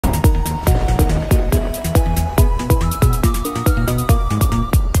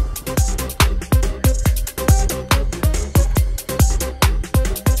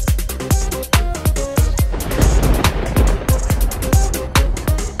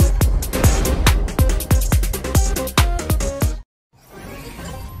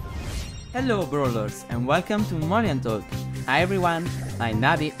Hello Brawlers and welcome to Molyan Talk. Hi everyone, I'm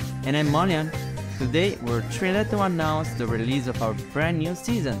Nabi and I'm Molyan. Today we're thrilled to announce the release of our brand new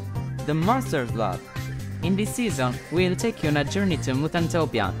season, the Monsters Lab. In this season, we'll take you on a journey to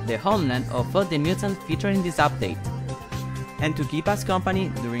Mutantopia, the homeland of all the mutants featured in this update. And to keep us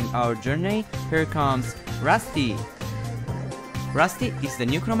company during our journey, here comes Rusty. Rusty is the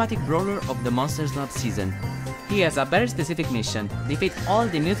new chromatic brawler of the Monsters Lab season. He has a very specific mission: defeat all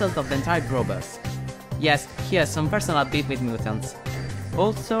the mutants of the entire Brawlers. Yes, he has some personal beef with mutants.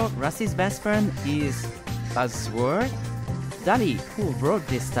 Also, Rusty's best friend is a sword? Dabi, who wrote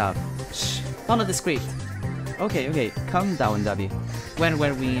this stuff? Shh, follow the script. Okay, calm down, Dabi. When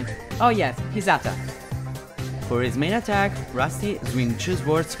were we? Oh yes, his attack. For his main attack, Rusty swings 2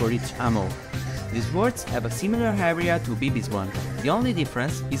 swords for each ammo. These swords have a similar area to Bibi's one. The only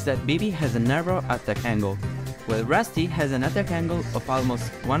difference is that Bibi has a narrow attack angle, while Rusty has an attack angle of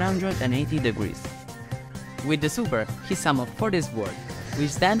almost 180 degrees. With the super, he summons 40 swords,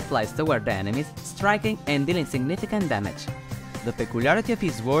 which then flies toward the enemies, striking and dealing significant damage. The peculiarity of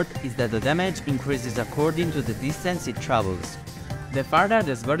his sword is that the damage increases according to the distance it travels. The farther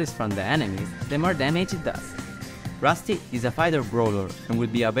the sword is from the enemies, the more damage it does. Rusty is a fighter brawler and will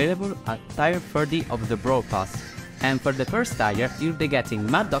be available at tier 30 of the Brawl Pass. And for the first tier, you'll be getting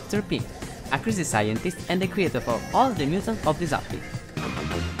Mad Dr. P, a crazy scientist and the creator for all the mutants of this update.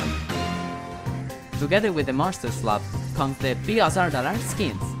 Together with the Monsters Lab comes the Brawler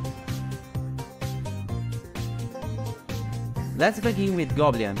skins. Let's begin with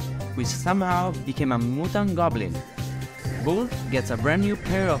Goblin, which somehow became a mutant goblin. Bull gets a brand new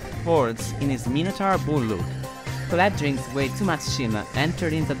pair of horns in his Minotaur Bull look. Colette drinks way too much Shima and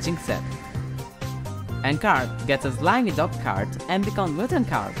turns into Jinxet. And Carp gets a slimy dog card and becomes Mutant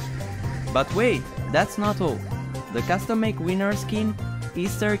Carp. But wait, that's not all. The custom-made winner skin,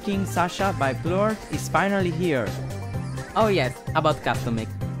 Easter King Sasha by Plur, is finally here. Oh yes, about custom-made.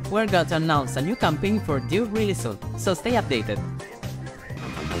 We're going to announce a new campaign for due really soon, so stay updated.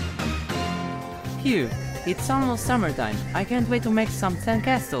 Phew, it's almost summertime. I can't wait to make some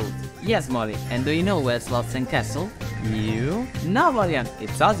sandcastles. Yes, Molly, and do you know who else loves sandcastle? You? No, Molyan,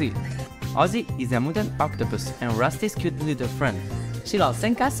 it's Ozzy. Ozzy is a mutant octopus and Rusty's cute little friend. She loves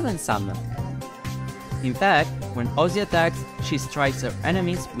sandcastle and summer. In fact, when Ozzy attacks, she strikes her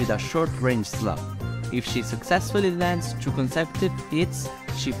enemies with a short-range slap. If she successfully lands 2 consecutive hits,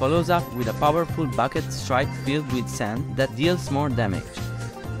 she follows up with a powerful bucket strike filled with sand that deals more damage.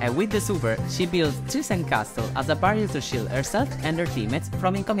 And with the super, she builds 2 sandcastles as a barrier to shield herself and her teammates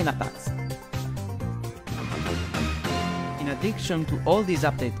from incoming attacks. In addition to all this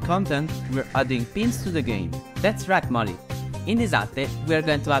update content, we're adding pins to the game. That's right, Molly. In this update, we're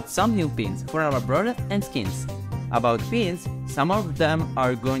going to add some new pins for our brawler and skins. About pins, some of them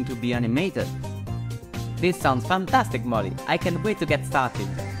are going to be animated. This sounds fantastic, Molly. I can't wait to get started.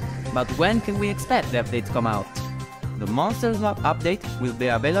 But when can we expect the update to come out? The Monsters Lab update will be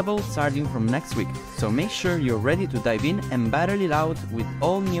available starting from next week, so make sure you're ready to dive in and battle it out with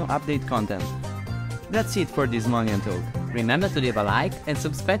all new update content. That's it for this Molyan Talk. Remember to leave a like and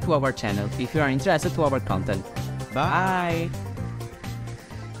subscribe to our channel if you are interested to our content. Bye!